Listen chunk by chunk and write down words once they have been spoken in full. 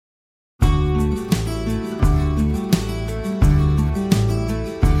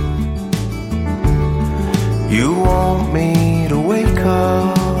want me to wake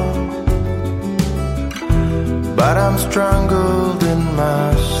up, but I'm strangled in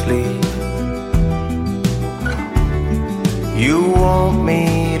my sleep. You want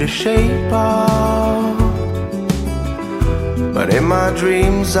me to shape up, but in my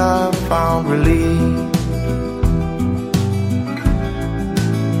dreams I've found relief.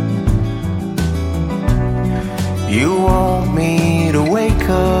 You want me to wake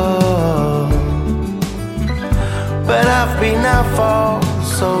up, but I've been out for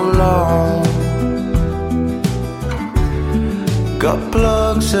so long. Got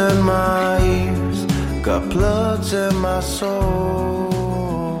plugs in my ears, got plugs in my soul.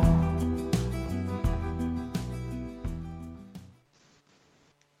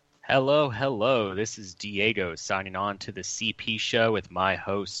 Hello. This is Diego signing on to the CP show with my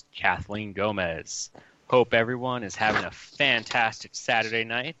host, Kathleen Gomez. Hope everyone is having a fantastic Saturday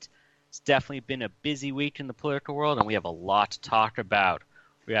night. It's definitely been a busy week in the political world, and we have a lot to talk about.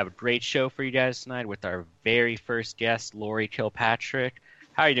 We have a great show for you guys tonight with our very first guest, Lori Kilpatrick.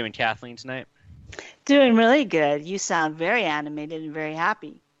 How are you doing, Kathleen, tonight? Doing really good. You sound very animated and very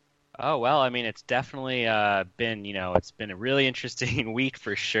happy. Oh, well, I mean, it's definitely it's been a really interesting week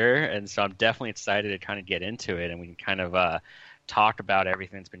for sure, and so I'm definitely excited to kind of get into it, and we can kind of talk about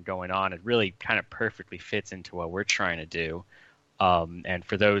everything that's been going on. It really kind of perfectly fits into what we're trying to do. And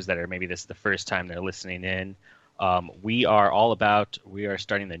for those that are maybe this is the first time they're listening in, we are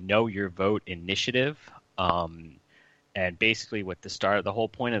starting the Know Your Vote initiative. And basically what the whole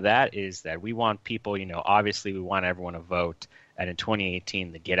point of that is that we want people, obviously we want everyone to vote. And in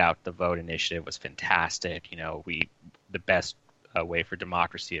 2018, the Get Out the Vote initiative was fantastic. The best way for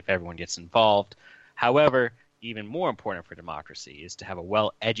democracy if everyone gets involved. However, even more important for democracy is to have a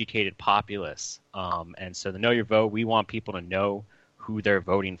well-educated populace. And so the Know Your Vote, we want people to know who they're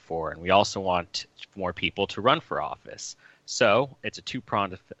voting for, and we also want more people to run for office. So it's a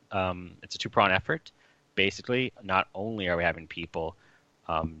two-pronged effort. Basically, not only are we having people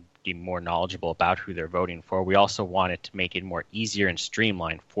be more knowledgeable about who they're voting for, we also want it to make it more easier and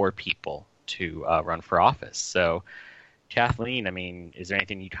streamlined for people to run for office. So Kathleen, I mean, is there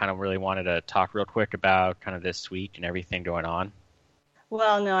anything you kind of really wanted to talk real quick about kind of this week and everything going on?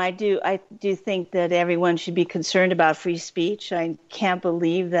 Well, no, I do think that everyone should be concerned about free speech. I can't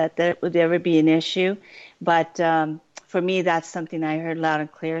believe that would ever be an issue. But for me, that's something I heard loud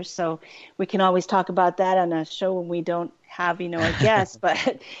and clear. So we can always talk about that on a show when we don't have, a guest, but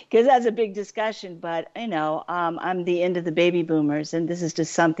because that's a big discussion. But, I'm the end of the baby boomers, and this is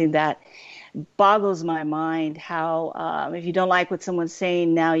just something that boggles my mind how if you don't like what someone's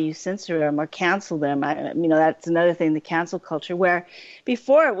saying, now you censor them or cancel them. That's another thing, the cancel culture, where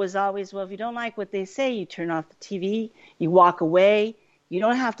before it was always, well, if you don't like what they say, you turn off the TV, you walk away, you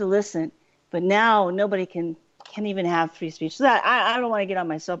don't have to listen. But now nobody can even have free speech. So I don't want to get on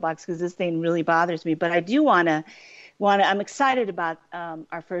my soapbox because this thing really bothers me. But I do I'm excited about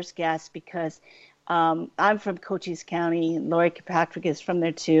our first guest because I'm from Cochise County, and Lori Kilpatrick is from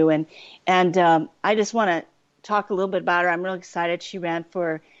there too, and I just want to talk a little bit about her. I'm really excited. She ran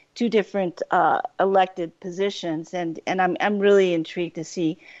for two different elected positions, and I'm really intrigued to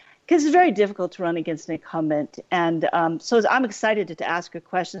see, because it's very difficult to run against an incumbent, and so I'm excited to ask her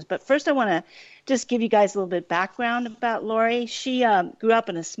questions. But first, I want to just give you guys a little bit background about Lori. She grew up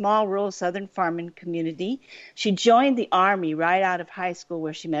in a small rural southern farming community. She joined the Army right out of high school,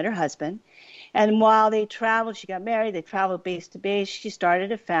 where she met her husband. And while they traveled, she got married, they traveled base to base, she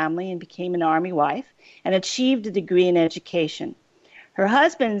started a family and became an Army wife and achieved a degree in education. Her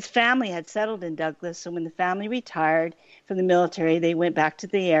husband's family had settled in Douglas, so when the family retired from the military, they went back to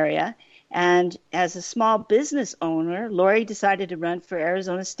the area. And as a small business owner, Lori decided to run for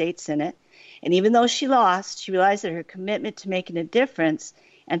Arizona State Senate. And even though she lost, she realized that her commitment to making a difference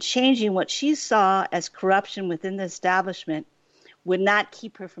and changing what she saw as corruption within the establishment would not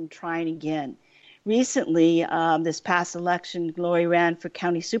keep her from trying again. Recently, this past election, Lori ran for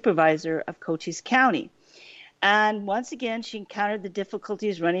county supervisor of Cochise County. And once again, she encountered the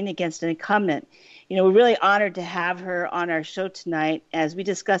difficulties running against an incumbent. We're really honored to have her on our show tonight as we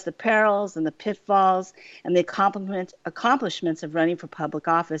discuss the perils and the pitfalls and the accomplishments of running for public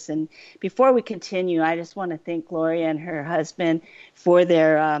office. And before we continue, I just want to thank Lori and her husband for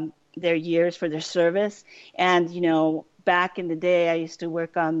their years, for their service. And, back in the day, I used to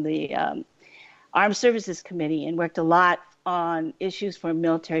work on the Armed Services Committee and worked a lot on issues for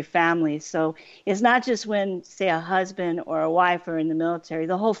military families. So it's not just when, say, a husband or a wife are in the military,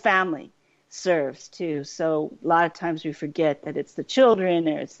 the whole family serves too. So a lot of times we forget that it's the children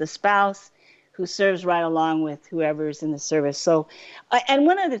or it's the spouse who serves right along with whoever's in the service. So, and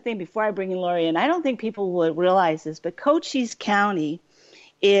one other thing before I bring in Lori, and I don't think people would realize this, but Cochise County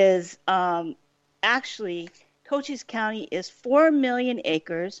is actually, Cochise County is 4 million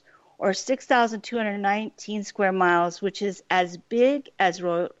acres or 6,219 square miles, which is as big as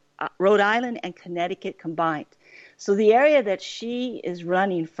Rhode Island and Connecticut combined. So the area that she is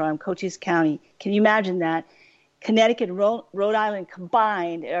running from, Cochise County, can you imagine that? Connecticut and Rhode Island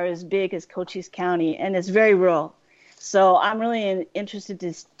combined are as big as Cochise County, and it's very rural. So I'm really interested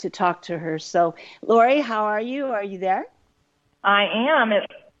to talk to her. So, Lori, how are you? Are you there? I am.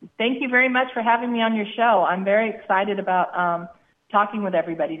 Thank you very much for having me on your show. I'm very excited about talking with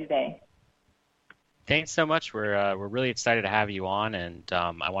everybody today. Thanks so much. We're really excited to have you on, and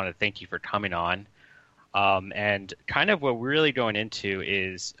I want to thank you for coming on. And kind of what we're really going into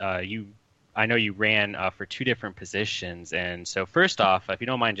is I know you ran for two different positions, and so first off, if you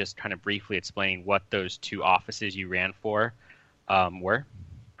don't mind just kind of briefly explaining what those two offices you ran for were.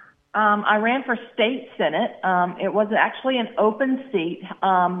 I ran for state senate. It was actually an open seat.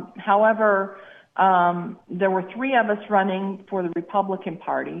 However, there were three of us running for the Republican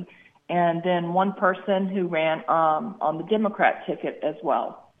Party, and then one person who ran on the Democrat ticket as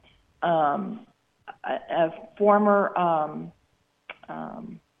well. A former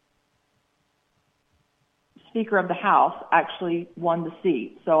Speaker of the House actually won the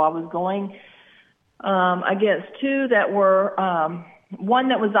seat. So I was going against two that were, one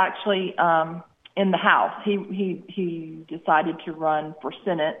that was actually in the House. He decided to run for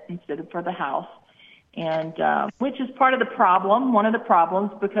Senate instead of for the House, and which is part of the problem, one of the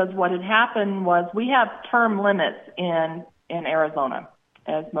problems, because what had happened was we have term limits in Arizona,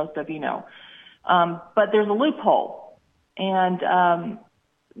 as most of you know. But there's a loophole, and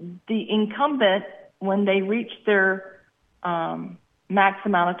the incumbent, when they reach their max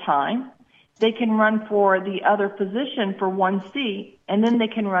amount of time, they can run for the other position for one seat, and then they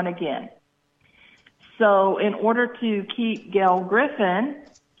can run again. So in order to keep Gail Griffin,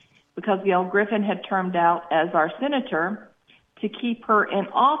 because Gail Griffin had termed out as our senator, to keep her in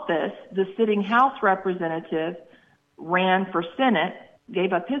office, the sitting House representative ran for Senate,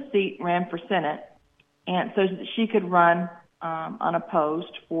 gave up his seat, ran for Senate, and so that she could run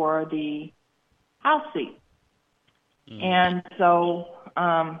unopposed for the House seat. And so,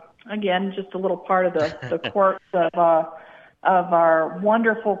 again, just a little part of the quirks of our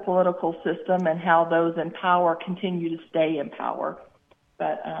wonderful political system and how those in power continue to stay in power.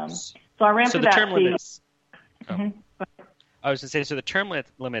 But so I ran for that seat. Limits. I was going to say, so the term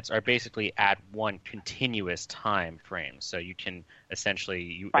limits are basically at one continuous time frame. So you can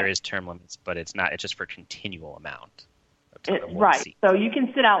essentially, there is term limits, but it's not. It's just for continual amount. Right. Seat. So you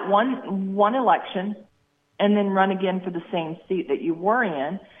can sit out one election and then run again for the same seat that you were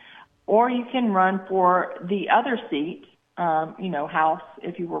in, or you can run for the other seat. House.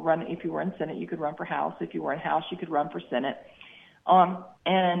 If you were in Senate, you could run for House. If you were in House, you could run for Senate,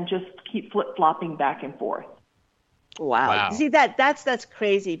 and just keep flip-flopping back and forth. Wow. See, that's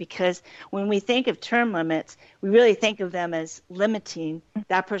crazy, because when we think of term limits, we really think of them as limiting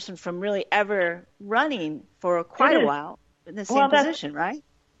that person from really ever running for quite a while in the same position, right?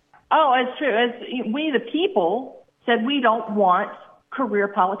 Oh, it's true. We, the people, said we don't want career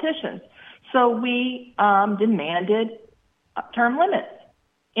politicians. So we demanded term limits.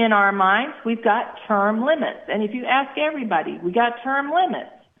 In our minds, we've got term limits. And if you ask everybody, we got term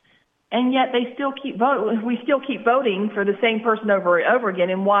limits. And yet they still keep voting. We still keep voting for the same person over and over again.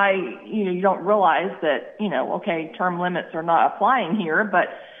 And why, you don't realize that, okay, term limits are not applying here. But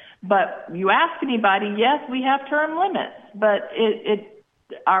you ask anybody, yes, we have term limits. But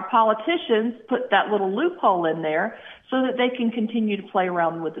our politicians put that little loophole in there so that they can continue to play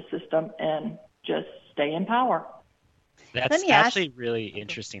around with the system and just stay in power. That's actually really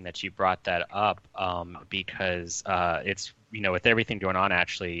interesting that you brought that up, because it's, with everything going on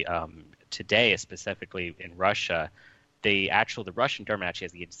actually today, specifically in Russia, the Russian government actually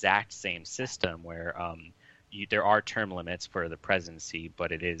has the exact same system where there are term limits for the presidency,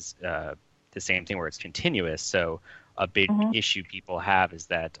 but it is the same thing where it's continuous. So a big issue people have is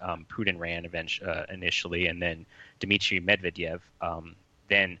that Putin ran initially, and then Dmitry Medvedev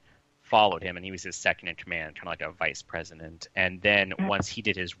then followed him, and he was his second in command, kind of like a vice president. And then once he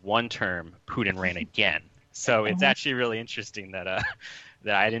did his one term, Putin ran again. So it's actually really interesting that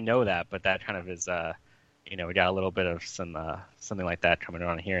that I didn't know that, but that kind of is we got a little bit of something like that coming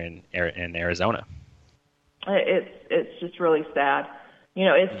on here in Arizona. It's just really sad.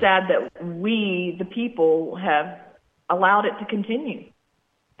 It's sad that we, the people, have allowed it to continue.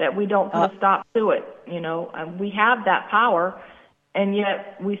 That we don't put a stop to it. We have that power. and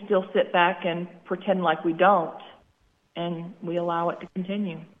yet we still sit back and pretend like we don't, and we allow it to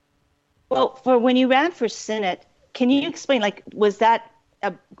continue. Well, for when you ran for Senate, can you explain, like, was that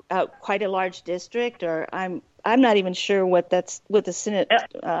quite a large district, or I'm not even sure what the Senate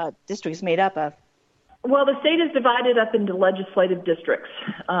district is made up of. Well, the state is divided up into legislative districts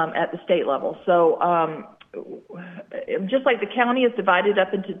at the state level. So just like the county is divided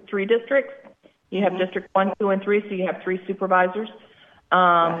up into 3 districts, you have District 1, 2, and 3, so you have 3 supervisors.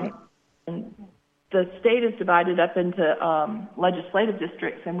 Right. And the state is divided up into legislative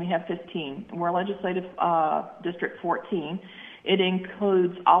districts, and we have 15. We're legislative District 14. It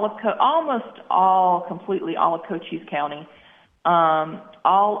includes completely all of Cochise County,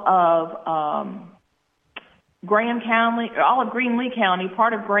 all of Graham County, all of Greenlee County,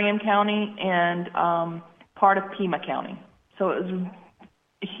 part of Graham County, and part of Pima County. So it was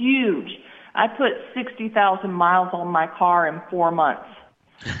huge. I put 60,000 miles on my car in 4 months.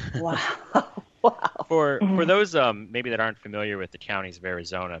 Wow. Wow. For those maybe that aren't familiar with the counties of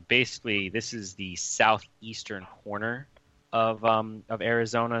Arizona, basically this is the southeastern corner of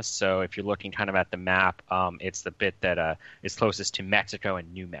Arizona. So if you're looking kind of at the map, it's the bit that is closest to Mexico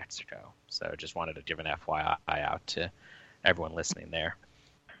and New Mexico. So just wanted to give an FYI out to everyone listening there.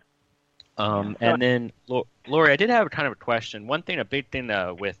 And then, Lori, I did have kind of a question. A big thing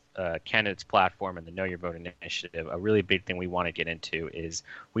with candidates' platform and the Know Your Vote initiative, a really big thing we want to get into is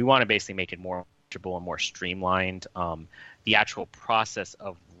we want to basically make it more manageable and more streamlined, the actual process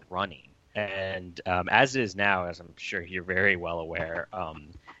of running. And as it is now, as I'm sure you're very well aware,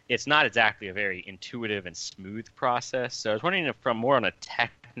 it's not exactly a very intuitive and smooth process. So I was wondering if from more on a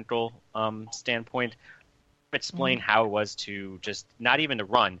technical standpoint, explain how it was to just not even to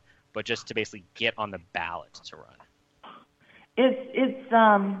run, but just to basically get on the ballot to run.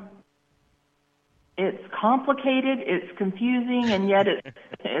 It's complicated, it's confusing, and yet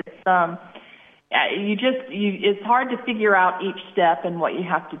it's hard to figure out each step and what you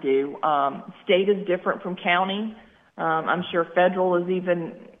have to do. State is different from county. I'm sure federal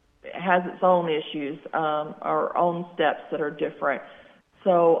has its own issues, or own steps that are different.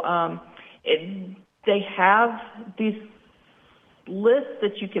 So they have these lists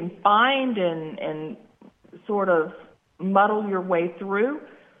that you can find and sort of muddle your way through.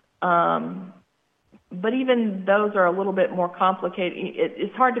 But even those are a little bit more complicated.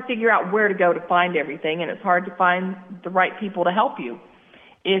 It's hard to figure out where to go to find everything, and it's hard to find the right people to help you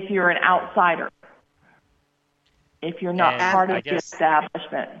if you're an outsider, if you're not part of the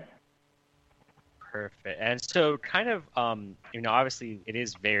establishment. Perfect. And so kind of, obviously it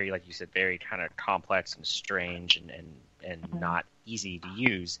is very, like you said, very kind of complex and strange and not easy to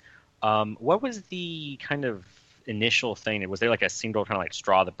use. What was the kind of initial thing? Was there like a single kind of like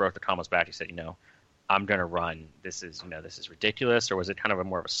straw that broke the camel's back? You said, I'm going to run. This is ridiculous. Or was it kind of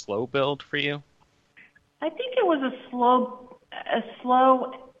more of a slow build for you? I think it was a slow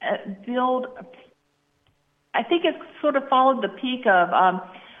build. I think it sort of followed the peak of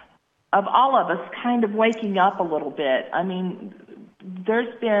all of us kind of waking up a little bit. I mean,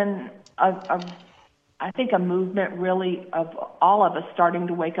 there's been I think a movement really of all of us starting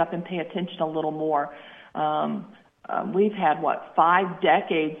to wake up and pay attention a little more. We've had 5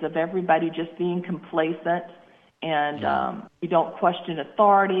 decades of everybody just being complacent, and you don't question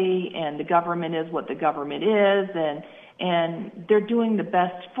authority, and the government is what the government is, and they're doing the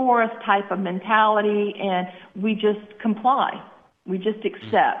best for us type of mentality, and we just comply. We just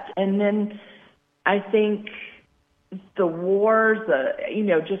accept. And then I think the wars,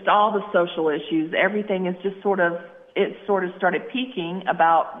 just all the social issues, everything is just sort of started peaking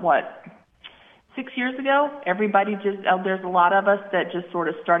about 6 years ago. Everybody there's a lot of us that just sort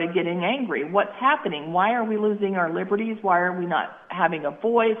of started getting angry. What's happening? Why are we losing our liberties? Why are we not having a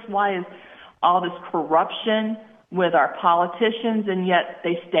voice? Why is all this corruption with our politicians, and yet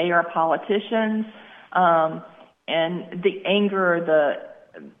they stay our politicians? And the anger,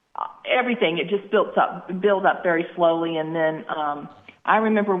 everything, it just built up very slowly. And then I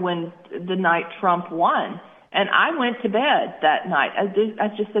remember when the night Trump won, and I went to bed that night. I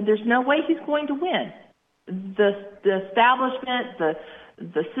just said, there's no way he's going to win. The establishment,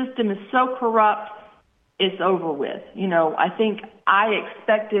 the system is so corrupt, it's over with. I think I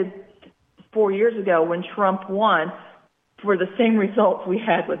expected 4 years ago when Trump won for the same results we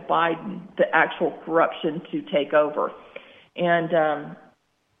had with Biden, the actual corruption to take over. And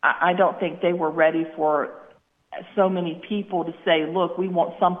I don't think they were ready for so many people to say, look, we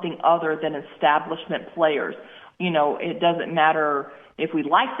want something other than establishment players. It doesn't matter if we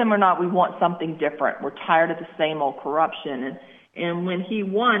like them or not, we want something different. We're tired of the same old corruption. And when he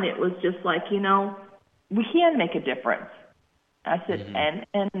won, it was just like, we can make a difference. I said, and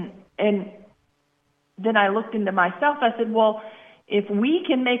then I looked into myself. I said, well, if we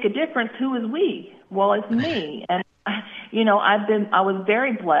can make a difference, who is we? Well, it's me. And, I was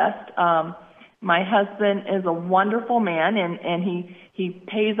very blessed. My husband is a wonderful man, and he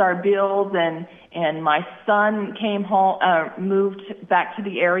pays our bills, and my son came home, moved back to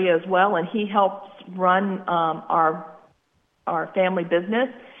the area as well, and he helps run our family business.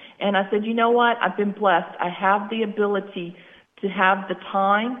 And I said, you know what? I've been blessed. I have the ability to have the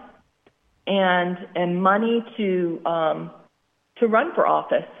time and money to run for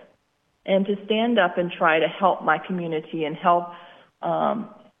office and to stand up and try to help my community and help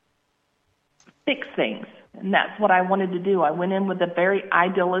fix things. And that's what I wanted to do. I went in with a very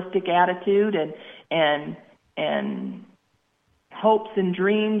idealistic attitude and hopes and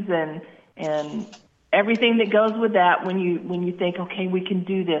dreams and everything that goes with that when you think, okay, we can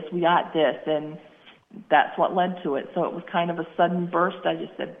do this, we got this, and that's what led to it. So it was kind of a sudden burst. I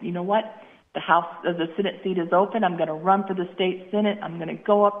just said, you know what? The Senate seat is open. I'm going to run for the state Senate. I'm going to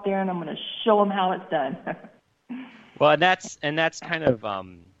go up there and I'm going to show them how it's done. Well, and that's kind of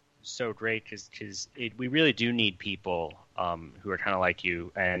so great because we really do need people who are kind of like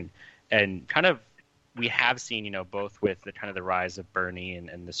you and kind of we have seen both with the kind of the rise of Bernie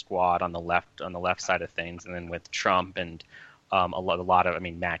and the squad on the left side of things, and then with Trump and a lot of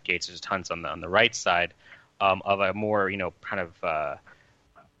Matt Gaetz, there's tons on the right side of a more kind of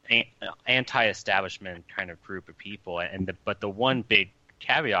anti-establishment kind of group of people, but the one big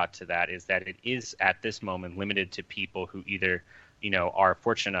caveat to that is that it is at this moment limited to people who either are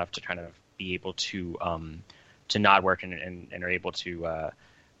fortunate enough to kind of be able to not work and are able to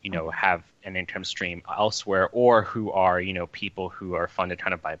have an income stream elsewhere, or who are people who are funded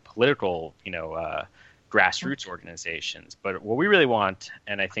kind of by political grassroots organizations. But what we really want,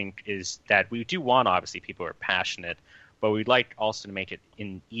 and I think, is that we do want obviously people who are passionate, but we'd like also to make it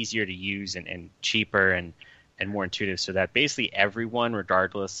easier to use and cheaper and more intuitive, so that basically everyone,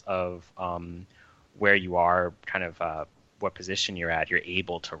 regardless of where you are, kind of what position you're at, you're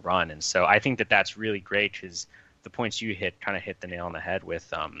able to run. And so I think that that's really great, because the points you hit the nail on the head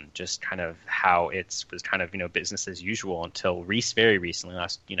with just kind of how it was kind of business as usual until very recently,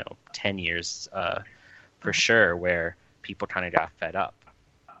 last 10 years for sure, where people kind of got fed up.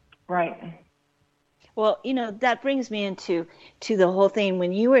 Right. Well, that brings me into the whole thing.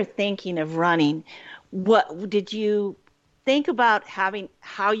 When you were thinking of running, what did you think about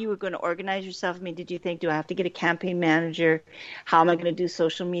how you were going to organize yourself? Did you think, do I have to get a campaign manager? How am I going to do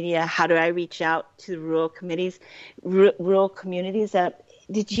social media? How do I reach out to rural communities?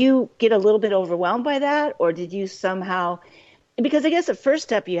 Did you get a little bit overwhelmed by that, or did you somehow? Because I guess the first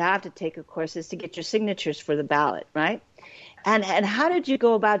step you have to take, of course, is to get your signatures for the ballot, right? And how did you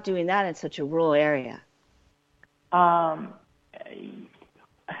go about doing that in such a rural area?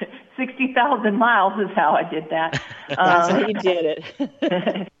 60,000 miles is how I did that. That's how you did it.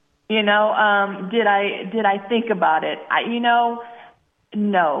 Did I think about it?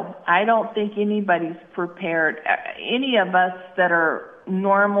 No, I don't think anybody's prepared. Any of us that are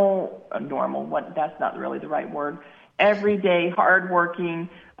normal, that's not really the right word, everyday, hardworking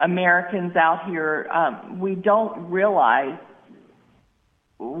Americans out here, we don't realize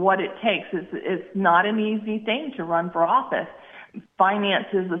what it takes. It's not an easy thing to run for office.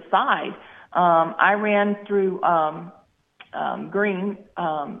 Finances aside, I ran through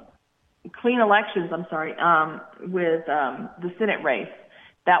clean elections. With the Senate race.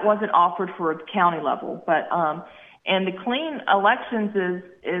 That wasn't offered for the county level, but and the clean elections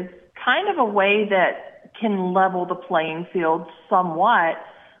is kind of a way that can level the playing field somewhat.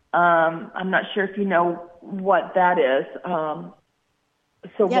 I'm not sure if you know what that is.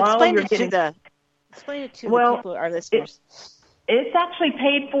 Explain it to the people, our listeners. It's actually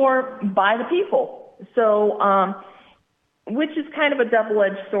paid for by the people. So, which is kind of a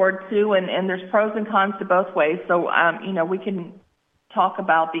double-edged sword too, and there's pros and cons to both ways. So, we can talk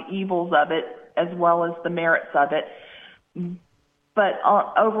about the evils of it as well as the merits of it. But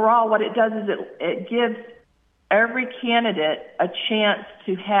overall, what it does is it gives every candidate a chance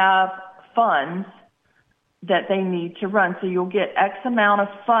to have funds that they need to run. So you'll get X amount of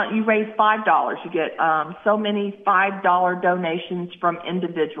fund. You raise $5. You get so many $5 donations from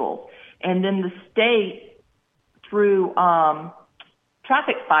individuals. And then the state, through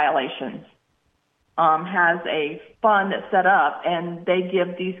traffic violations, has a fund that's set up, and they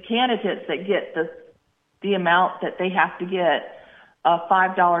give these candidates that get the amount that they have to get,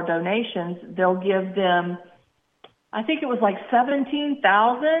 $5 donations. They'll give them, I think it was like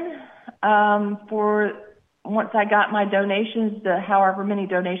 $17,000 for. Once I got my donations, however many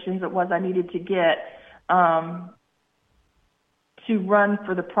donations it was I needed to get, to run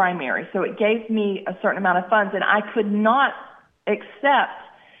for the primary. So it gave me a certain amount of funds, and I could not accept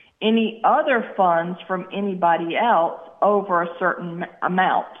any other funds from anybody else over a certain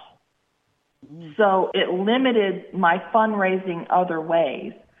amount. So it limited my fundraising other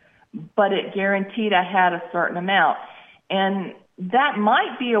ways, but it guaranteed I had a certain amount. And that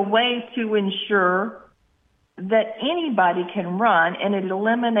might be a way to ensure that anybody can run, and it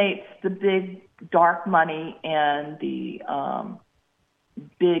eliminates the big dark money and the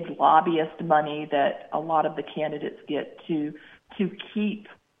big lobbyist money that a lot of the candidates get to keep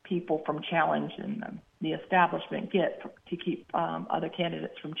people from challenging them. The establishment get to keep other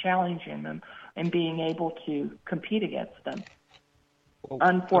candidates from challenging them and being able to compete against them. Well,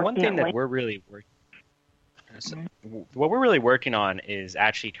 unfortunately, one thing that we're really what we're really working on is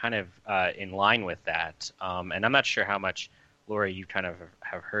actually kind of in line with that. And I'm not sure how much, Lori, you kind of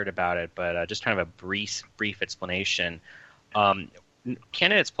have heard about it, but just kind of a brief explanation.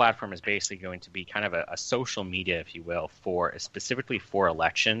 Candidates platform is basically going to be kind of a social media, if you will, specifically for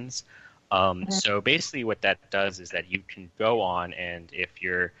elections. So basically what that does is that you can go on, and if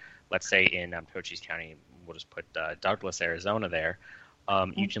you're, let's say in Cochise County, we'll just put Douglas, Arizona there,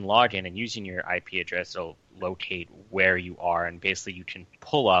 you can log in, and using your IP address, it'll locate where you are, and basically you can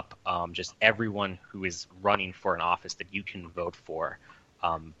pull up just everyone who is running for an office that you can vote for,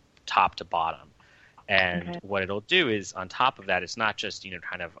 top to bottom. And what it'll do is, on top of that, it's not just,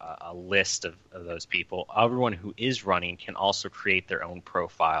 kind of a list of those people. Everyone who is running can also create their own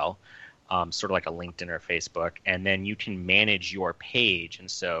profile, sort of like a LinkedIn or Facebook, and then you can manage your page. And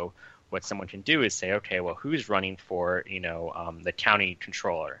so what someone can do is say, okay, well, who's running for, the county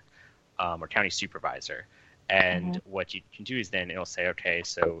controller or county supervisor? And what you can do is then it'll say, okay,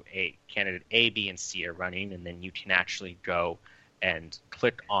 so candidate A, B, and C are running, and then you can actually go and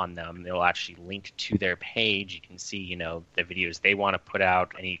click on them. They'll actually link to their page. You can see, the videos they want to put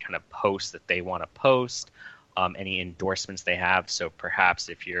out, any kind of posts that they want to post, any endorsements they have. So perhaps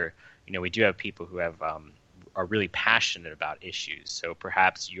if you're, we do have people who have are really passionate about issues. So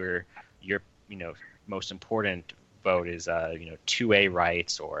perhaps your most important vote is 2A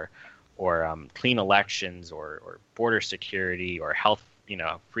rights or clean elections or border security or health,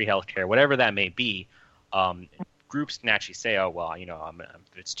 free health care, whatever that may be. Groups can actually say, oh, well,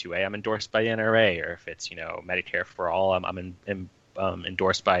 if it's 2A, I'm endorsed by the NRA, or if it's, Medicare for all, I'm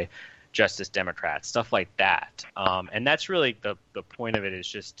endorsed by Justice Democrats, stuff like that. And that's really the point of it, is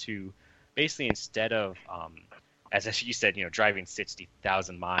just to basically, instead of, as you said, driving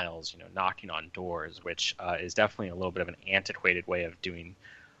 60,000 miles, knocking on doors, which is definitely a little bit of an antiquated way of doing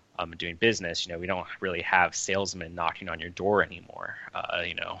business. We don't really have salesmen knocking on your door anymore.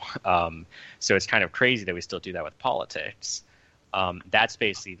 So it's kind of crazy that we still do that with politics. That's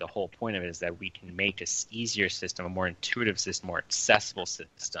basically the whole point of it, is that we can make an easier system, a more intuitive system, more accessible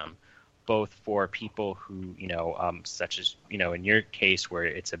system, both for people who, such as, in your case where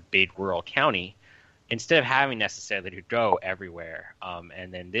it's a big rural county, instead of having necessarily to go everywhere.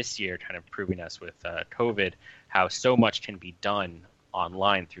 And then this year kind of proving us with COVID how so much can be done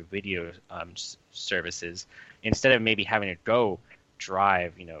online through video services. Instead of maybe having to go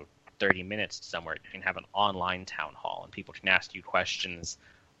drive 30 minutes somewhere, you can have an online town hall, and people can ask you questions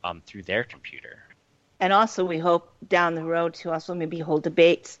through their computer. And also we hope down the road to also maybe hold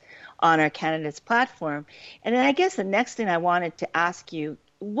debates on our candidates platform. And then I guess the next thing I wanted to ask you,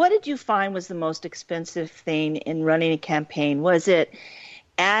 what did you find was the most expensive thing in running a campaign? Was it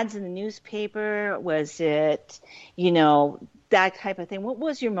ads in the newspaper? Was it, that type of thing? What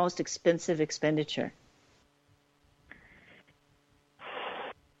was your most expensive expenditure?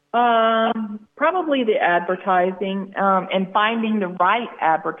 Probably the advertising, and finding the right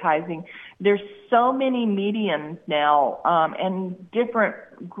advertising. There's so many mediums now, and different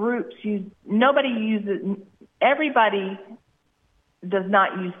groups everybody does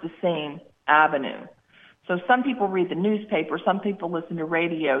not use the same avenue. So some people read the newspaper, some people listen to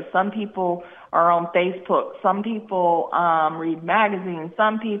radio, some people are on Facebook, some people read magazines,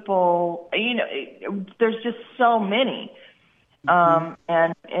 some people, there's just so many.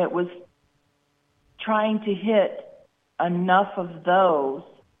 And it was trying to hit enough of those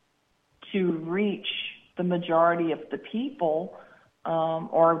to reach the majority of the people,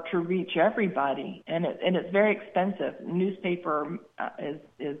 or to reach everybody. And it's very expensive. Newspaper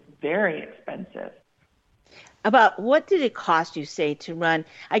is very expensive. About what did it cost you, say, to run?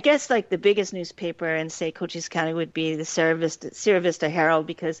 I guess like the biggest newspaper in, say, Cochise County would be the Sierra Vista Herald,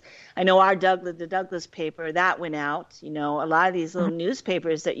 because I know the Douglas paper, that went out. A lot of these little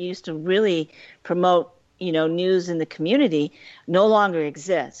newspapers that used to really promote, news in the community no longer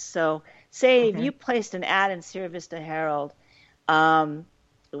exist. So say if you placed an ad in Sierra Vista Herald,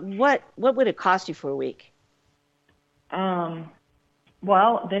 What would it cost you for a week?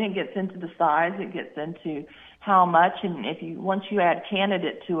 Well, then it gets into the size, it gets into how much, and once you add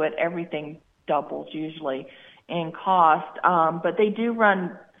candidate to it, everything doubles usually in cost. But they do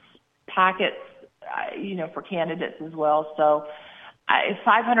run packets, for candidates as well. So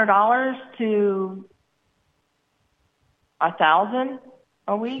 $500 to $1,000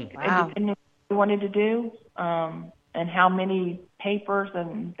 a week, Wow. depending on what you wanted to do, and how many papers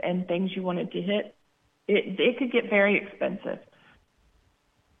and things you wanted to hit. It could get very expensive.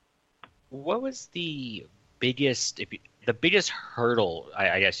 What was the biggest hurdle,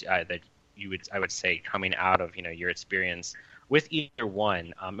 I guess, that I would say, coming out of your experience with either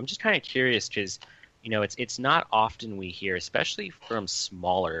one? I'm just kind of curious because it's not often we hear, especially from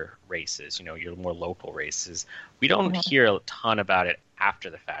smaller races, your more local races, we don't hear a ton about it after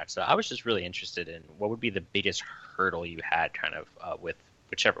the fact. So I was just really interested in what would be the biggest hurdle you had kind of with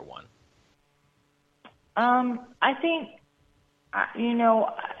whichever one. I think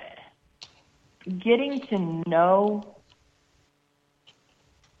getting to know,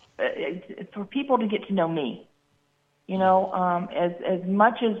 for people to get to know me, as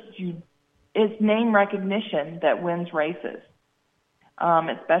much as it's name recognition that wins races,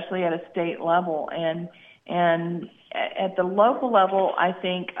 especially at a state level. And at the local level, I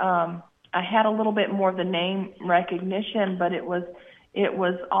think I had a little bit more of the name recognition, but it was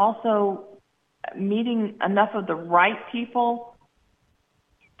also meeting enough of the right people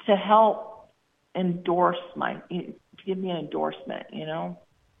to help give me an endorsement, to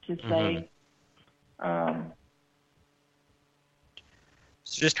say.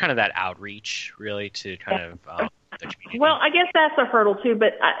 So just kind of that outreach, really, to kind of the community. Well, I guess that's a hurdle too,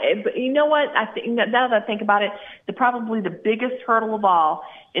 but you know what? I think that now that I think about it, probably the biggest hurdle of all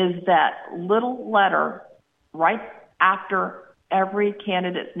is that little letter right after every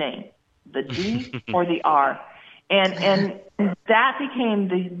candidate's name, the D or the R, and that became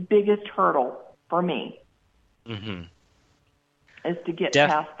the biggest hurdle for me. Is to get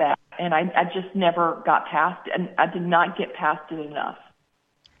past that, and I just never got past it, and I did not get past it enough.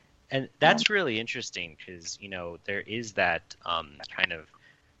 And that's really interesting because, there is that kind of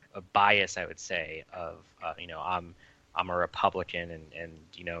a bias, I would say, of, I'm a Republican and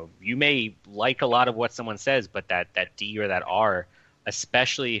you may like a lot of what someone says, but that D or that R,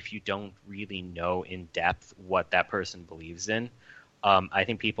 especially if you don't really know in depth what that person believes in, I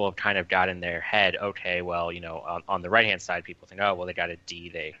think people have kind of got in their head, okay, well, on the right-hand side, people think, oh, well, they got a D.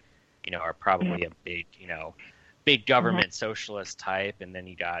 They, are probably a big government socialist type, and then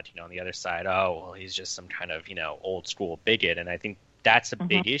you got on the other side, oh well, he's just some kind of old school bigot. And I think that's a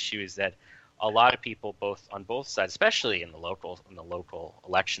big issue, is that a lot of people on both sides, especially in the local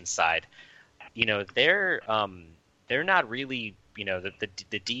election side, they're not really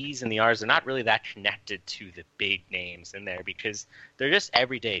the D's and the R's are not really that connected to the big names in there because they're just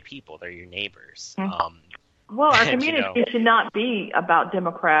everyday people. They're your neighbors. Well, our community should not be about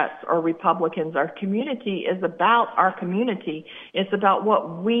Democrats or Republicans. Our community is about our community. It's about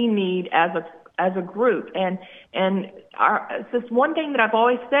what we need as a group. And this one thing that I've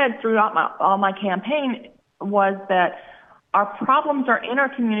always said throughout all my campaign was that our problems are in our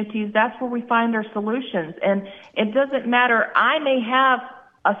communities. That's where we find our solutions. And it doesn't matter. I may have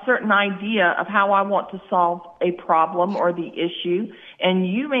a certain idea of how I want to solve a problem or the issue,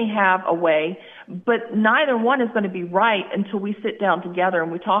 and you may have a way, but neither one is going to be right until we sit down together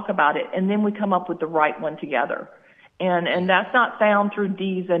and we talk about it, and then we come up with the right one together. And that's not found through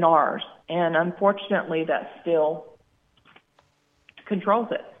D's and R's. And unfortunately, that still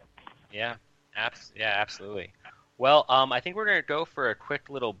controls it. Yeah, absolutely. Well, I think we're going to go for a quick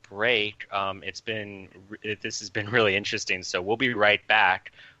little break. This has been really interesting, so we'll be right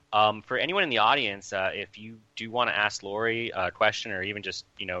back. For anyone in the audience, if you do want to ask Lori a question or even just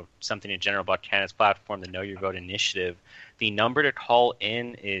something in general about Canada's platform, the Know Your Vote initiative, the number to call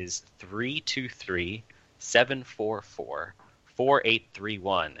in is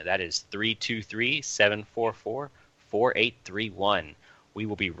 323-744-4831. That is 323-744-4831. We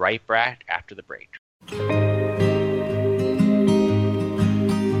will be right back after the break.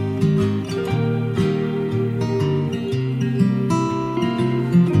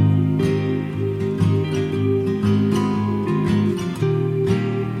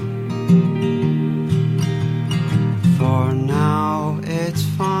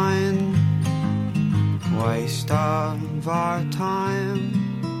 Of our time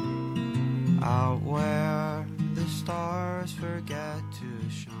out where the stars forget to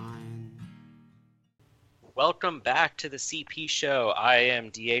shine. Welcome back to the CP Show. I am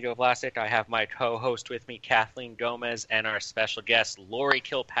Diego Vlasic. I have my co-host with me, Kathleen Gomez, and our special guest, Lori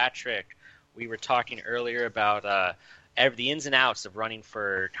Kilpatrick. We were talking earlier about the ins and outs of running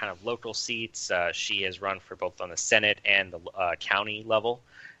for kind of local seats. She has run for both on the Senate and the county level.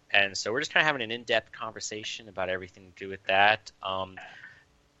 And so we're just kind of having an in-depth conversation about everything to do with that.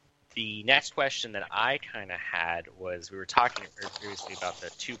 The next question that I kind of had was, we were talking previously about the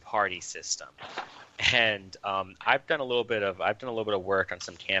two-party system, and I've done a little bit of work on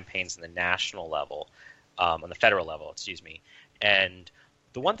some campaigns on the national level, on the federal level, and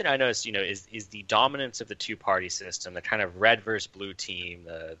the one thing I noticed, is the dominance of the two-party system, the kind of red versus blue team,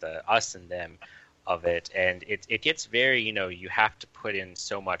 the us and them of it, and it gets very, you have to put in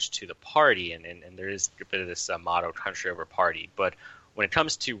so much to the party, and there is a bit of this motto, country over party, but when it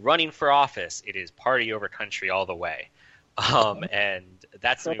comes to running for office, it is party over country all the way. And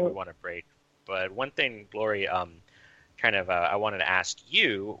that's something we want to break. But one thing, Lori, I wanted to ask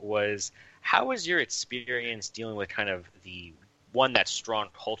you was, how was your experience dealing with kind of that strong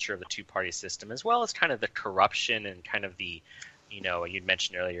culture of the two-party system, as well as kind of the corruption and kind of the, you'd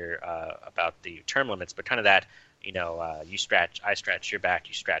mentioned earlier about the term limits, but kind of that, I scratch your back,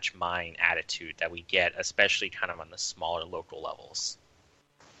 you scratch mine attitude that we get, especially kind of on the smaller local levels?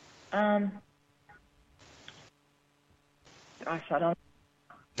 Gosh, I don't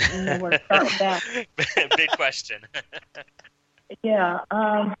know where to start with that. Big question. Yeah.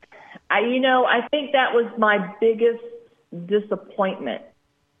 I think that was my biggest disappointment.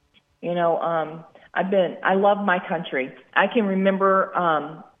 I love my country. I can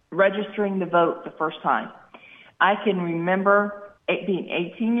remember registering to vote the first time. I can remember being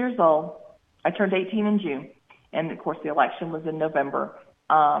 18 years old. I turned 18 in June, and of course the election was in November.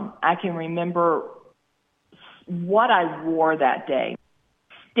 I can remember what I wore that day,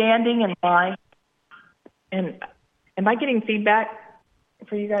 standing in line. And am I getting feedback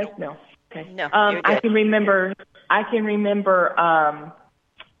for you guys? No. Okay. No. I can remember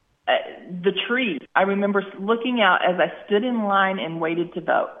the trees. I remember looking out as I stood in line and waited to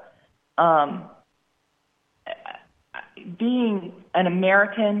vote. Being an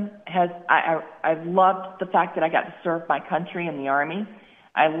American I've loved the fact that I got to serve my country in the Army.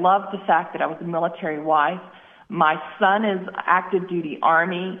 I love the fact that I was a military wife. My son is active duty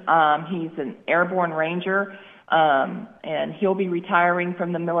Army. He's an airborne ranger, and he'll be retiring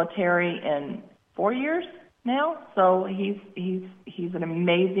from the military in 4 years now. So he's an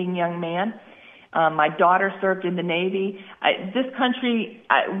amazing young man. My daughter served in the Navy. This country,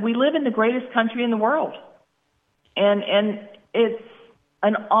 we live in the greatest country in the world, and it's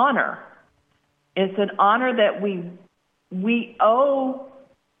an honor. It's an honor that we owe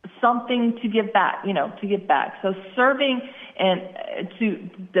something to give back, to give back. So serving and to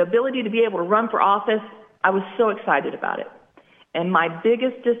the ability to be able to run for office, I was so excited about it. And my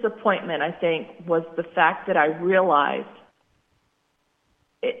biggest disappointment, I think, was the fact that I realized,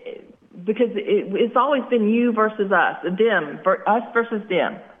 because it's always been you versus us, us versus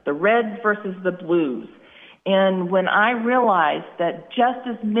them, the reds versus the blues. And when I realized that just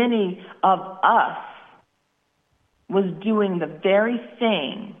as many of us was doing the very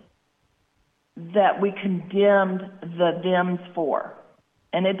thing that we condemned the thems for.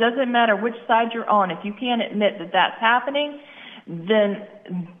 And it doesn't matter which side you're on. If you can't admit that that's happening, then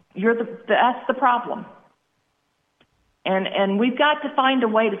that's the problem. And we've got to find a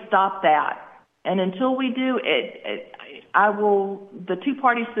way to stop that. And until we do, the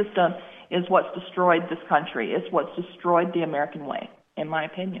two-party system is what's destroyed this country. It's what's destroyed the American way, in my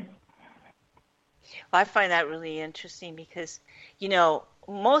opinion. Well, I find that really interesting because,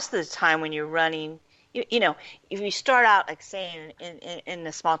 most of the time when you're running, if you start out, like say in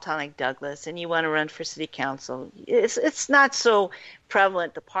a small town like Douglas, and you want to run for city council, it's not so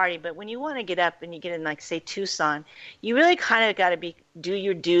prevalent, the party. But when you want to get up and you get in, like say Tucson, you really kind of got to do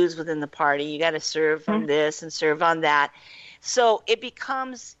your dues within the party. You got to serve on this and serve on that. So you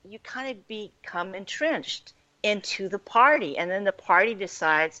kind of become entrenched into the party, and then the party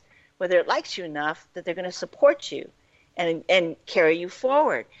decides whether it likes you enough that they're going to support you and carry you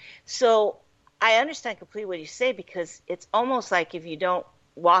forward. So I understand completely what you say, because it's almost like if you don't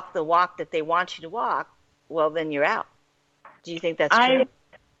walk the walk that they want you to walk, well, then you're out. Do you think that's true?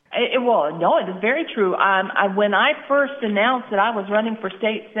 No, it is very true. When I first announced that I was running for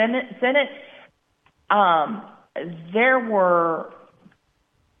state senate, there were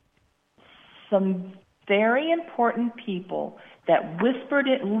some very important people that whispered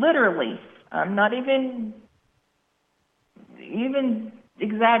it literally. I'm not even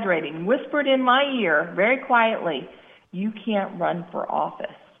exaggerating, whispered in my ear very quietly, "You can't run for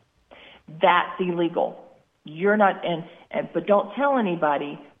office. That's illegal." You're not, but don't tell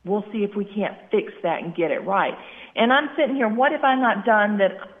anybody. We'll see if we can't fix that and get it right. And I'm sitting here, what have I not done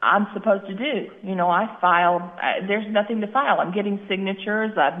that I'm supposed to do? I filed, there's nothing to file. I'm getting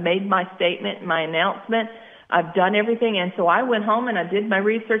signatures. I've made my statement, my announcement. I've done everything. And so I went home and I did my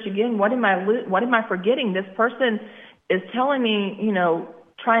research again. What am I forgetting? This person is telling me,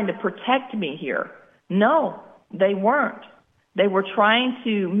 trying to protect me here. No, they weren't. They were trying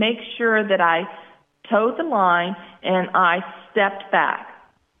to make sure that I towed the line and I stepped back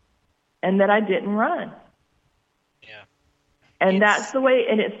and that I didn't run. Yeah. And that's the way,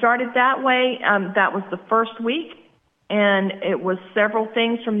 and it started that way. That was the first week, and it was several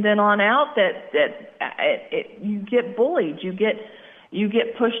things from then on out that you get bullied, you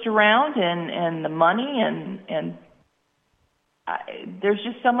get pushed around, and the money, and there's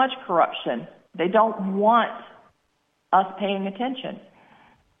just so much corruption. They don't want us paying attention.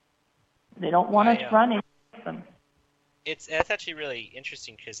 They don't want us running them. That's actually really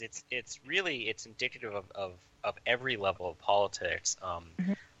interesting because it's indicative of every level of politics.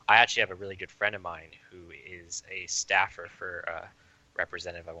 I actually have a really good friend of mine who is a staffer for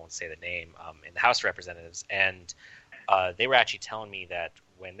representative, I won't say the name, in the House of Representatives, and they were actually telling me that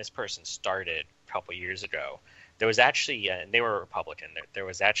when this person started a couple years ago, there was actually, and they were a Republican, there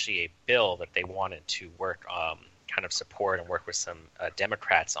was actually a bill that they wanted to work, kind of support and work with some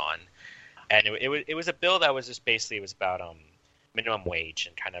Democrats on. And it was a bill that was just basically, it was about minimum wage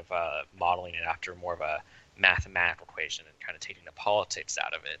and kind of modeling it after more of a mathematical equation and kind of taking the politics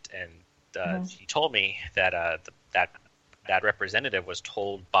out of it. And he told me that that representative was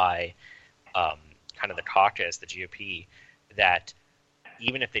told by kind of the caucus, the GOP, that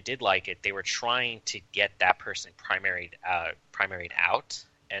even if they did like it, they were trying to get that person primaried out.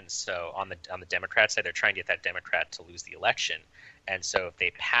 And so on the Democrat side, they're trying to get that Democrat to lose the election. And so if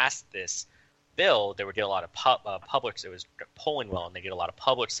they passed this bill, they would get a lot of public. It was polling well, and they get a lot of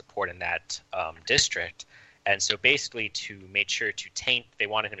public support in that district. And so basically, to make sure to taint, they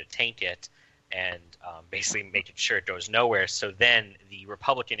wanted him to taint it, and basically making sure it goes nowhere. So then the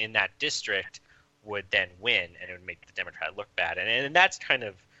Republican in that district would then win, and it would make the Democrat look bad. And that's kind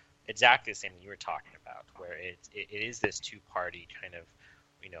of exactly the same thing you were talking about, where it is this two-party kind of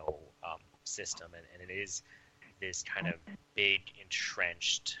system, and it is this kind of big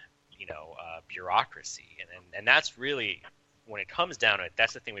entrenched bureaucracy, and that's really, when it comes down to it,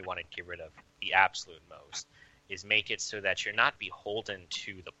 that's the thing we want to get rid of the absolute most, is make it so that you're not beholden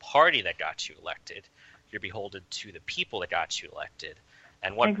to the party that got you elected, you're beholden to the people that got you elected.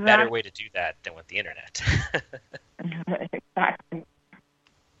 And what better way to do that than with the internet? Exactly.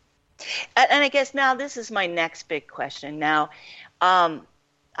 And I guess now this is my next big question. Now,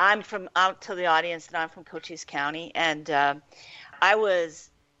 I'm from out to the audience, and I'm from Cochise County, and I was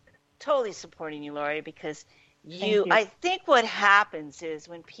totally supporting you, Lori, because I think what happens is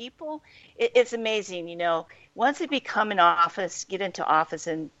when people, it's amazing, once they become in office, get into office,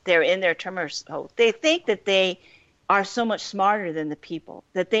 and they're in their term or so, they think that they are so much smarter than the people,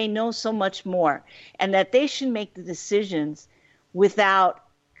 that they know so much more, and that they should make the decisions without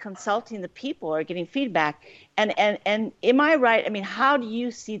consulting the people or getting feedback. And am I right? I mean, how do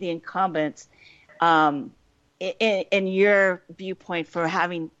you see the incumbents in your viewpoint for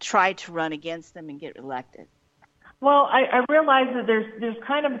having tried to run against them and get elected? Well, I realize that there's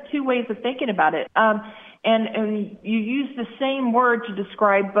kind of two ways of thinking about it, and you use the same word to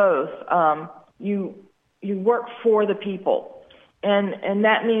describe both. You work for the people, and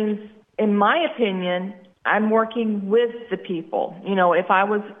that means, in my opinion, I'm working with the people. If I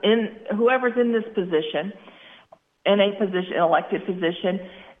was whoever's in this position, an elected position,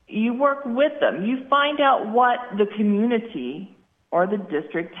 you work with them. You find out what the community or the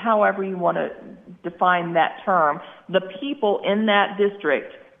district, however you want to define that term, the people in that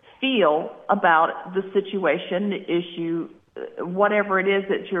district feel about the situation, the issue, whatever it is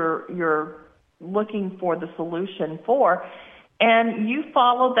that you're looking for the solution for, and you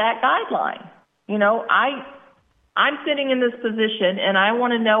follow that guideline. I'm sitting in this position, and I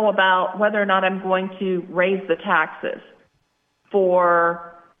want to know about whether or not I'm going to raise the taxes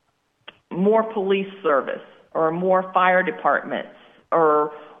for more police service or more fire departments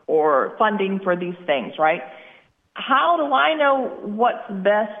or funding for these things, right? How do I know what's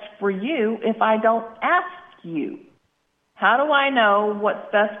best for you if I don't ask you? How do I know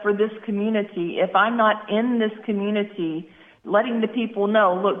what's best for this community if I'm not in this community letting the people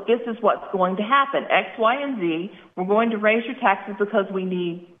know, look, this is what's going to happen, X, Y, and Z. We're going to raise your taxes because we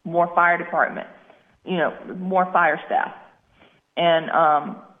need more fire department, more fire staff.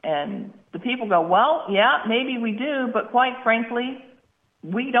 And the people go, well, yeah, maybe we do, but quite frankly,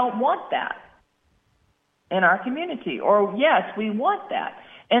 we don't want that. in our community, or yes, we want that.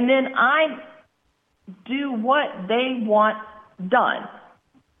 And then I do what they want done,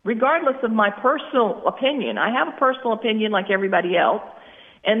 regardless of my personal opinion. I have a personal opinion like everybody else,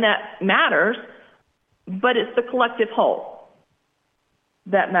 and that matters, but it's the collective whole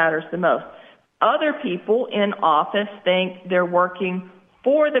that matters the most. Other people in office think they're working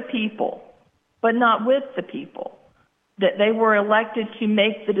for the people, but not with the people, that they were elected to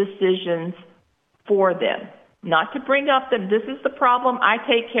make the decisions for them, not to bring up that this is the problem, I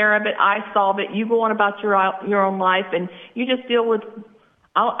take care of it, I solve it, you go on about your own life, and you just deal with,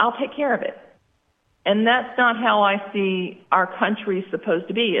 I'll take care of it. And that's not how I see our country supposed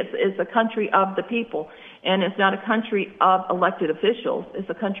to be. It's a country of the people, and it's not a country of elected officials. It's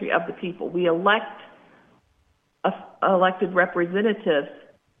a country of the people. We elect elected representatives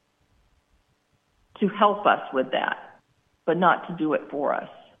to help us with that, but not to do it for us.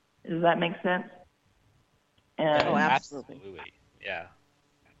 Does that make sense? And absolutely. Yeah.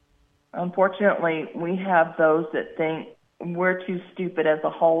 Unfortunately, we have those that think we're too stupid as a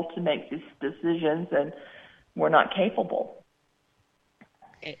whole to make these decisions, and we're not capable.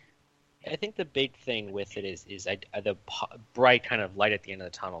 I think the big thing with it is the bright kind of light at the end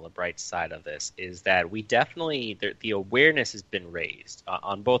of the tunnel, the bright side of this, is that we definitely, the awareness has been raised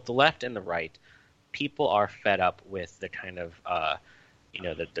on both the left and the right. People are fed up with the kind of,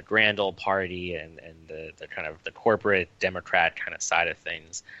 the grand old party and the kind of the corporate Democrat kind of side of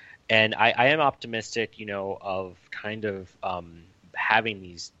things. And I am optimistic, of kind of having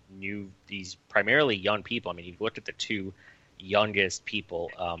these primarily young people. I mean, you've looked at the two youngest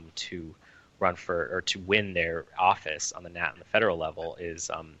people to run for or to win their office on the federal level is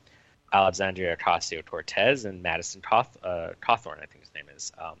Alexandria Ocasio-Cortez and Madison Cawthorn, I think his name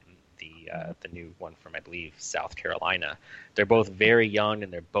is, the new one from, I believe, South Carolina. They're both very young,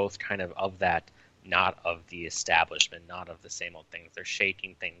 and they're both kind of that, not of the establishment, not of the same old things. They're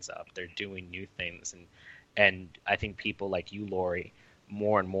shaking things up. They're doing new things, and I think people like you, Lori,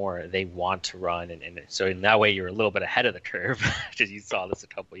 more and more, they want to run, and so in that way you're a little bit ahead of the curve because you saw this a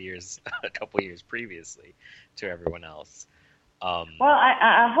couple years previously to everyone else. Well,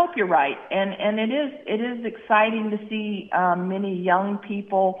 I hope you're right, and it is exciting to see many young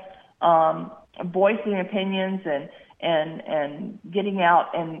people voicing opinions and getting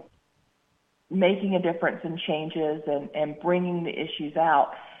out and making a difference and changes and bringing the issues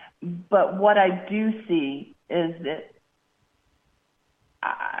out. But what I do see is that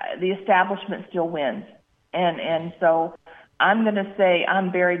the establishment still wins. And so I'm going to say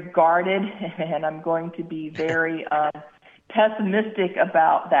I'm very guarded, and I'm going to be very pessimistic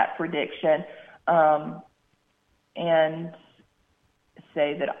about that prediction, and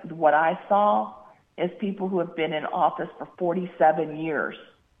say that what I saw is people who have been in office for 47 years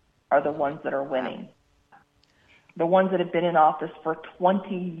are the ones that are winning. The ones that have been in office for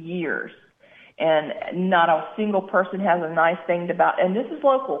 20 years. And not a single person has a nice thing about, and this is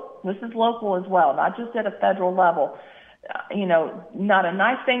local. This is local as well, not just at a federal level. Not a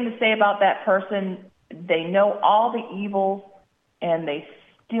nice thing to say about that person. They know all the evils, and they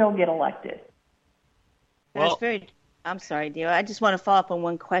still get elected. I'm sorry, Dio. I just want to follow up on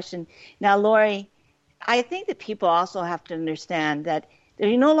one question. Now, Lori, I think that people also have to understand that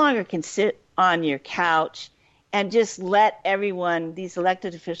you no longer can sit on your couch and just let everyone, these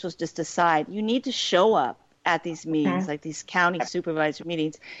elected officials, just decide. You need to show up at these meetings, like these county supervisor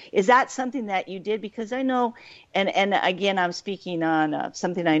meetings. Is that something that you did? Because I know, and again, I'm speaking on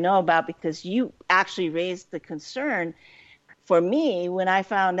something I know about because you actually raised the concern for me when I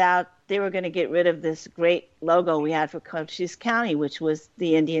found out they were going to get rid of this great logo we had for Cochise County, which was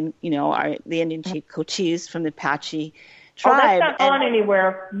the Indian, the Indian chief Cochise from the Apache tribe. Oh, that's not going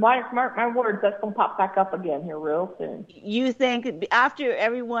anywhere. Mark my words, that's going to pop back up again here real soon. You think after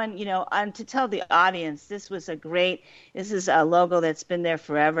everyone, and to tell the audience, this is a logo that's been there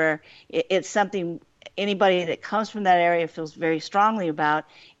forever. It's something anybody that comes from that area feels very strongly about.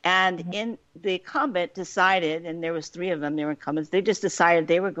 And in the incumbent decided, and there was 3 of them, they were incumbents, they just decided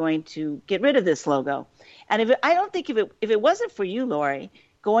they were going to get rid of this logo. And I don't think if it wasn't for you, Lori,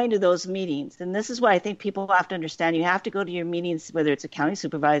 going to those meetings, and this is what I think people have to understand, you have to go to your meetings, whether it's a county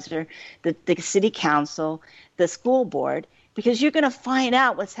supervisor, the city council, the school board, because you're going to find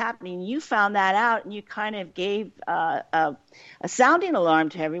out what's happening. You found that out, and you kind of gave a sounding alarm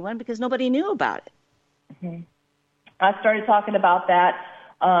to everyone because nobody knew about it. Mm-hmm. I started talking about that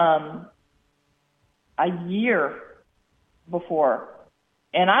a year before,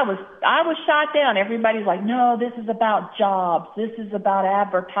 and I was shot down. Everybody's like, no, this is about jobs. This is about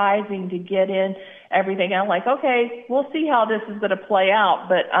advertising to get in everything. And I'm like, okay, we'll see how this is going to play out.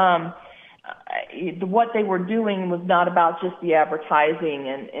 But what they were doing was not about just the advertising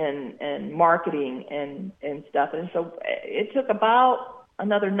and marketing and stuff. And so it took about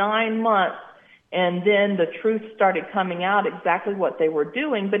another 9 months, and then the truth started coming out exactly what they were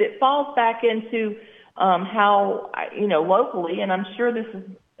doing. But it falls back into how, locally, and I'm sure this is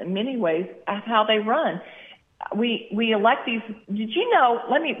in many ways how they run. We elect these. Did you know?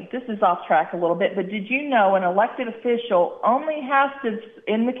 This is off track a little bit, but did you know an elected official only has to,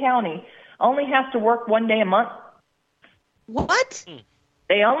 in the county, only has to work 1 day a month? What?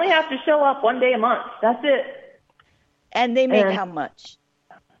 They only have to show up 1 day a month. That's it. And they make how much?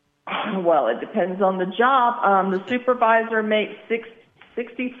 Well, it depends on the job. The supervisor makes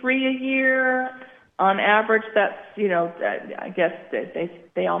 $63 a year. On average, that's, I guess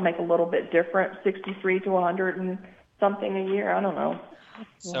they all make a little bit different, 63 to 100 and something a year. I don't know.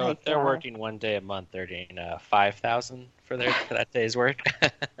 So if they're working 1 day a month, they're getting $5,000 for that day's work.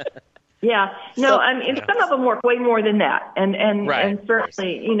 Yeah. No, I mean, some of them work way more than that. And right,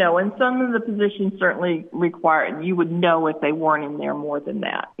 certainly, and some of the positions certainly require it. You would know if they weren't in there more than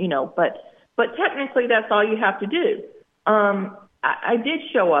that, but technically that's all you have to do. I did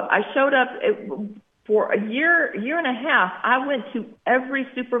show up. I showed up for a year and a half. I went to every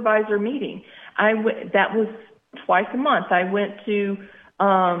supervisor meeting. That was twice a month. I went to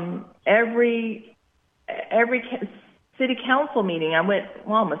every city council meeting. I went,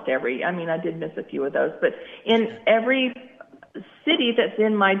 almost every. I mean, I did miss a few of those, but in every city that's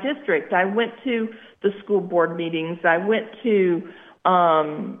in my district, I went to the school board meetings. I went to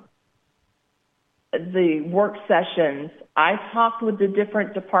the work sessions. I talked with the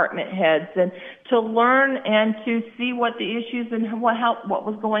different department heads and to learn and to see what the issues and what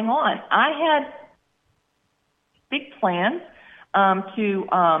was going on. I had big plans to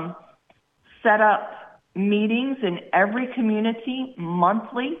set up meetings in every community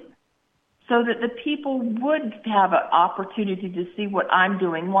monthly so that the people would have an opportunity to see what I'm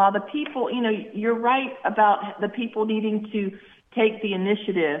doing, while the people, you're right about the people needing to take the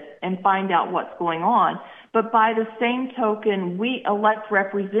initiative and find out what's going on. But by the same token, we elect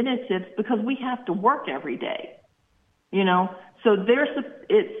representatives because we have to work every day, So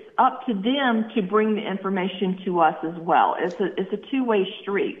it's up to them to bring the information to us as well. It's a two-way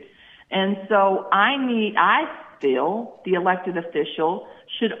street. And so I feel the elected official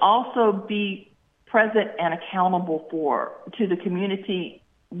should also be present and accountable to the community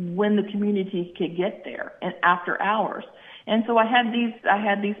when the community could get there and after hours. And so I had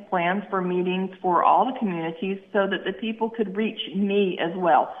these plans for meetings for all the communities so that the people could reach me as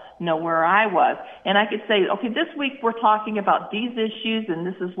well, know where I was. And I could say, okay, this week we're talking about these issues and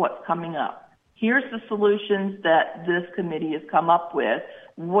this is what's coming up. Here's the solutions that this committee has come up with.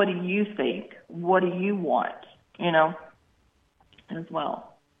 What do you think? What do you want? As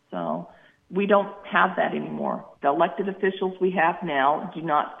well. So we don't have that anymore. The elected officials we have now do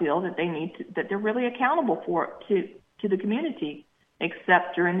not feel that that they're really accountable for it to the community,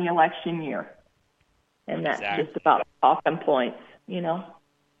 except during the election year. And that's just about talking points,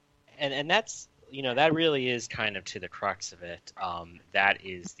 And that's, that really is kind of to the crux of it. That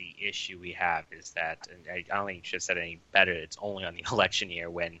is the issue we have, is that, and I don't think you should have said it any better, it's only on the election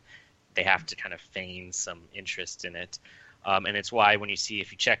year when they have to kind of feign some interest in it. And it's why when if you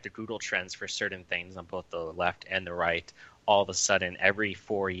check the Google trends for certain things on both the left and the right, all of a sudden every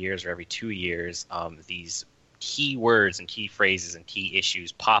 4 years or every 2 years, these key words and key phrases and key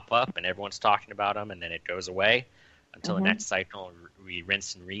issues pop up and everyone's talking about them, and then it goes away until the next cycle, we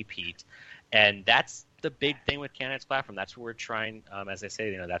rinse and repeat. And that's the big thing with Candidates Platform. That's what we're trying, as I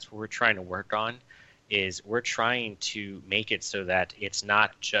say, that's what we're trying to work on, is we're trying to make it so that it's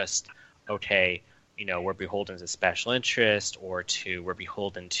not just, okay, we're beholden to special interest or we're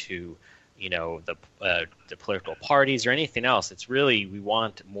beholden to, the political parties or anything else. It's really, we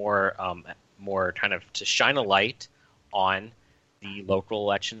want more kind of to shine a light on the local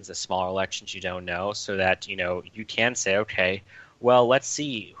elections, the smaller elections you don't know, so that, you can say, okay, well, let's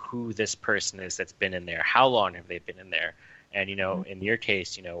see who this person is that's been in there. How long have they been in there? And, in your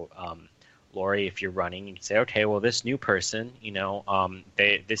case, Lori, if you're running, you can say, okay, well, this new person,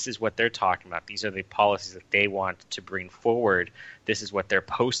 this is what they're talking about. These are the policies that they want to bring forward. This is what they're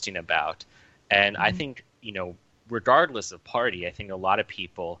posting about. And I think, regardless of party, I think a lot of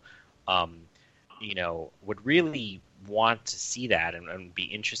people, would really want to see that and be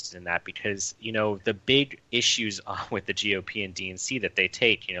interested in that, because, the big issues with the GOP and DNC that they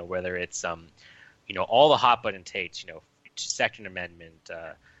take, whether it's, all the hot button takes, Second Amendment,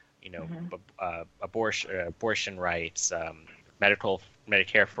 abortion rights,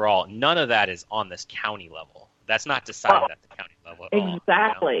 Medicare for all, none of that is on this county level. That's not decided at the county level at all.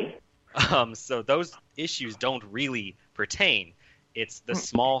 Exactly. So those issues don't really pertain. It's the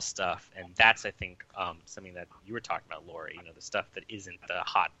small stuff, and that's, I think, something that you were talking about, Lori. The stuff that isn't the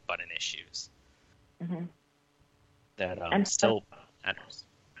hot button issues that still matters.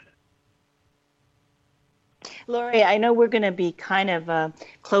 Lori, I know we're going to be kind of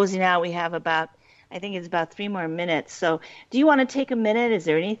closing out. We have I think it's about 3 more minutes. So do you want to take a minute? Is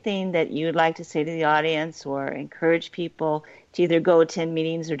there anything that you'd like to say to the audience or encourage people to either go attend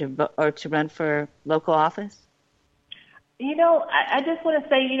meetings or to run for local office? I just want to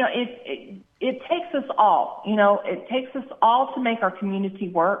say, it takes us all. It takes us all to make our community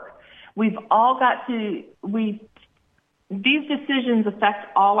work. We've all got to, these decisions affect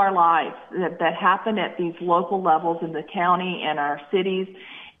all our lives that happen at these local levels in the county and our cities.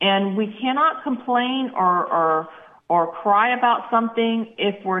 And we cannot complain or cry about something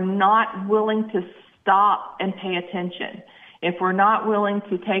if we're not willing to stop and pay attention. If we're not willing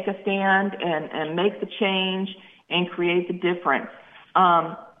to take a stand and make the change and create the difference.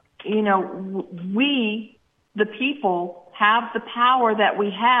 We, the people, have the power that we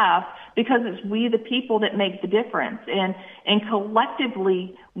have because it's we, the people, that make the difference. And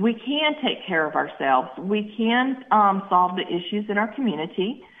collectively, we can take care of ourselves. We can solve the issues in our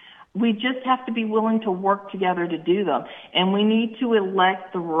community. We just have to be willing to work together to do them. And we need to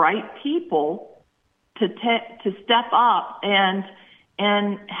elect the right people to step up and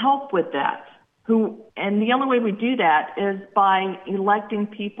help with that. And the only way we do that is by electing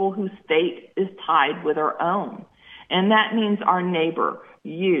people whose fate is tied with our own. And that means our neighbor,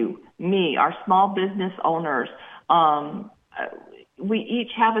 you, me, our small business owners. We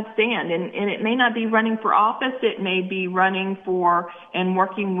each have a stand, and it may not be running for office. It may be running for and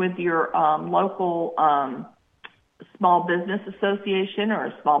working with your local small business association or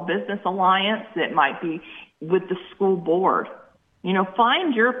a small business alliance. It might be with the school board.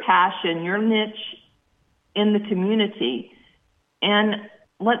 Find your passion, your niche in the community, and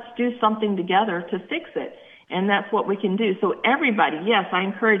let's do something together to fix it. And that's what we can do. So everybody, yes, I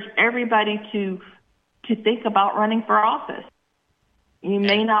encourage everybody to think about running for office. You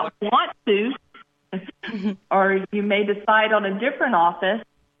may not want to, or you may decide on a different office,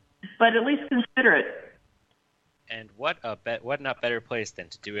 but at least consider it. And what not better place than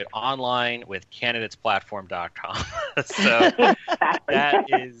to do it online with candidatesplatform.com. So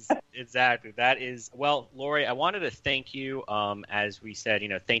that is, well, Lori, I wanted to thank you, as we said,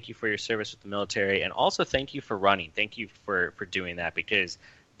 thank you for your service with the military, and also thank you for running. Thank you for doing that, because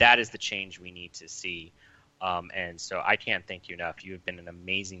that is the change we need to see. And so I can't thank you enough. You have been an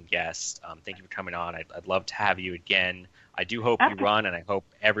amazing guest. Thank you for coming on. I'd love to have you again. I do hope you run, and I hope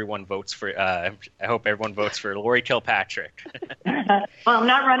everyone votes for. Lori Kilpatrick. Well, I'm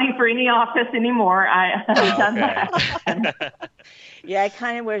not running for any office anymore. I've done that. Yeah, it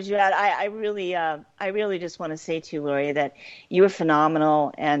kind of wears you out. I really just want to say to you, Lori, that you were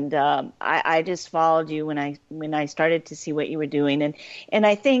phenomenal, and I just followed you when I started to see what you were doing, and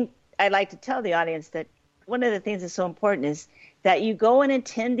I think I'd like to tell the audience that one of the things that's so important is that you go and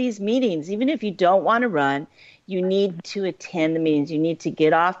attend these meetings. Even if you don't want to run, you need to attend the meetings. You need to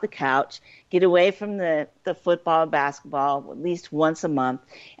get off the couch, get away from the football, basketball at least once a month,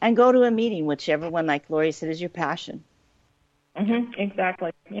 and go to a meeting, whichever one, like Lori said, is your passion.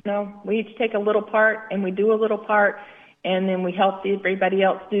 Exactly. We each take a little part, and we do a little part, and then we help everybody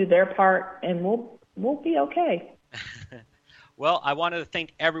else do their part, and we'll be okay. Well, I wanted to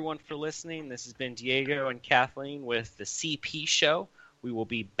thank everyone for listening. This has been Diego and Kathleen with the CP Show. We will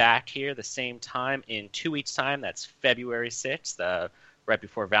be back here the same time in 2 weeks' time. That's February 6th, right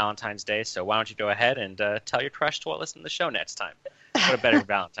before Valentine's Day. So why don't you go ahead and tell your crush to listen to the show next time. What a better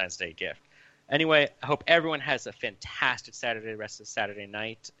Valentine's Day gift. Anyway, I hope everyone has a fantastic rest of Saturday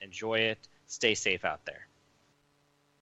night. Enjoy it. Stay safe out there.